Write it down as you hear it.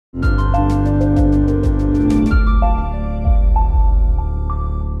Today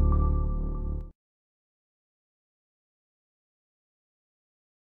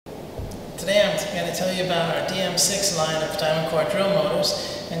I'm going to tell you about our DM6 line of diamond core drill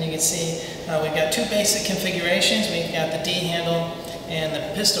motors, and you can see we've got two basic configurations. We've got the D handle and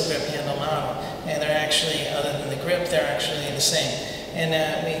the pistol grip handle model, and they're actually, other than the grip, they're actually the same. And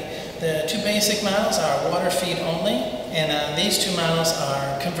the two basic models are water feed only, and these two models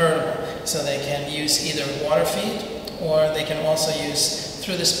are convertible, so they can use either water feed or they can also use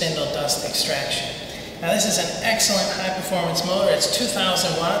through-the-spindle dust extraction. Now this is an excellent high-performance motor. It's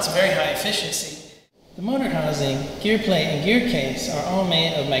 2,000 watts, very high efficiency. The motor housing, gear plate, and gear case are all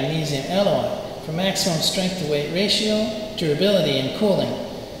made of magnesium alloy for maximum strength-to-weight ratio, durability, and cooling.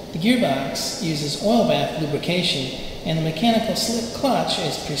 The gearbox uses oil bath lubrication, and the mechanical slip clutch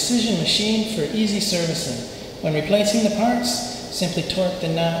is precision machined for easy servicing. When replacing the parts, simply torque the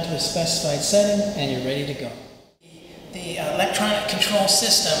knot to a specified setting, and you're ready to go. The electronic control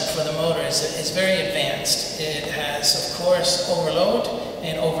system for the motor is very advanced. It has, of course, overload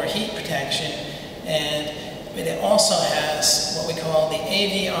and overheat protection, but it also has what we call the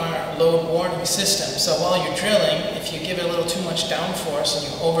AVR load warning system. So while you're drilling, if you give it a little too much downforce and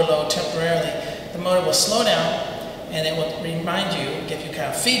you overload temporarily, the motor will slow down and it will remind you, give you kind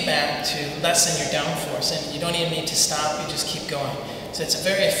of feedback to lessen your downforce, and you don't even need to stop, you just keep going. So it's a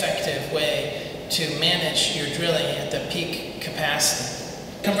very effective way to manage your drilling at the peak capacity.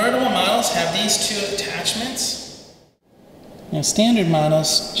 Convertible models have these two attachments. Now standard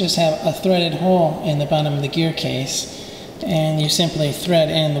models just have a threaded hole in the bottom of the gear case, and you simply thread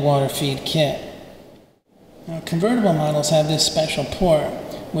in the water feed kit. Now convertible models have this special port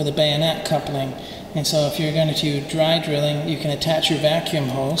with a bayonet coupling, and so if you're going to do dry drilling, you can attach your vacuum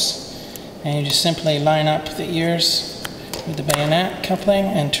hose, and you just simply line up the ears with the bayonet coupling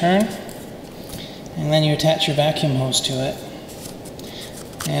and turn. And then you attach your vacuum hose to it.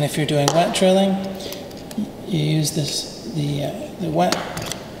 And if you're doing wet drilling, you use the wet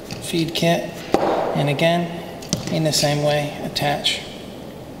feed kit, and again, in the same way, attach.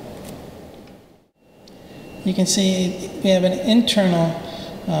 You can see we have an internal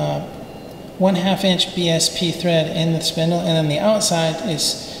 1/2 inch BSP thread in the spindle, and then the outside is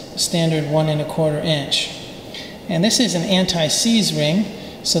standard 1 1/4 inch. And this is an anti-seize ring,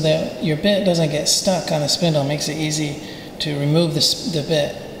 so that your bit doesn't get stuck on the spindle. It makes it easy to remove the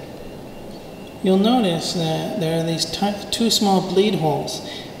bit. You'll notice that there are these two small bleed holes.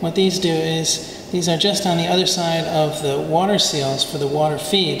 What these do is, these are just on the other side of the water seals for the water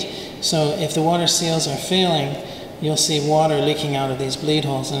feed. So if the water seals are failing, you'll see water leaking out of these bleed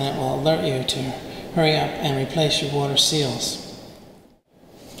holes, and it will alert you to hurry up and replace your water seals.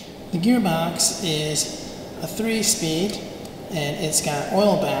 The gearbox is a 3-speed, and it's got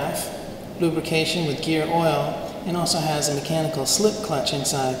oil bath lubrication with gear oil, and also has a mechanical slip clutch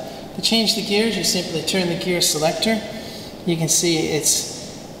inside. To change the gears, you simply turn the gear selector. You can see it's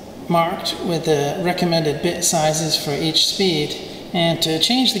marked with the recommended bit sizes for each speed. And to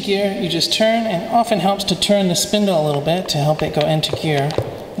change the gear, you just turn, and it often helps to turn the spindle a little bit to help it go into gear.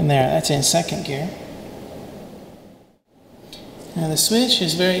 And there, that's in second gear. Now the switch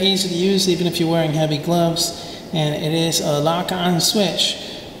is very easy to use even if you're wearing heavy gloves, and it is a lock-on switch.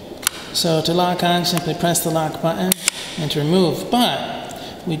 So to lock on, simply press the lock button, and to remove. But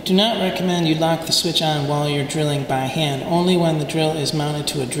we do not recommend you lock the switch on while you're drilling by hand, only when the drill is mounted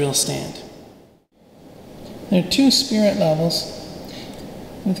to a drill stand. There are two spirit levels.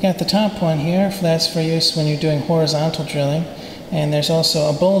 We've got the top one here, that's for use when you're doing horizontal drilling, and there's also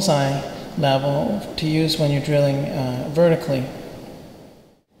a bullseye level to use when you're drilling vertically.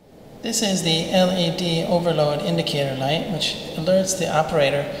 This is the LED overload indicator light, which alerts the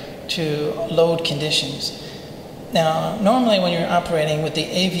operator to load conditions. Now, normally when you're operating with the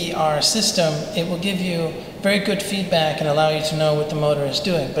AVR system, it will give you very good feedback and allow you to know what the motor is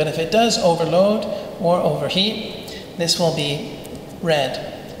doing. But if it does overload or overheat, this will be red.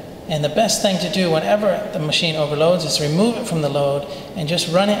 And the best thing to do whenever the machine overloads is remove it from the load and just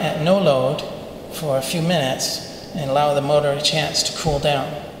run it at no load for a few minutes and allow the motor a chance to cool down.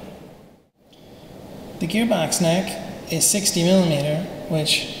 The gearbox neck is 60 millimeter,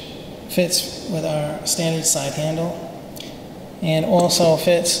 which fits with our standard side handle, and also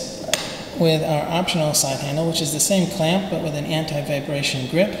fits with our optional side handle, which is the same clamp but with an anti-vibration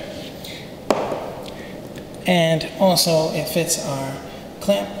grip. And also it fits our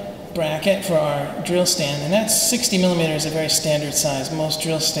clamp bracket for our drill stand, and that's 60 millimeters, a very standard size. Most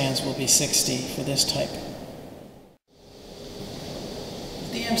drill stands will be 60 for this type.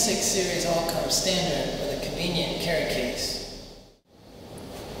 The DM6 series all comes standard with a convenient carry case.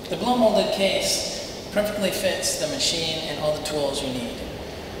 The blow molded case perfectly fits the machine and all the tools you need.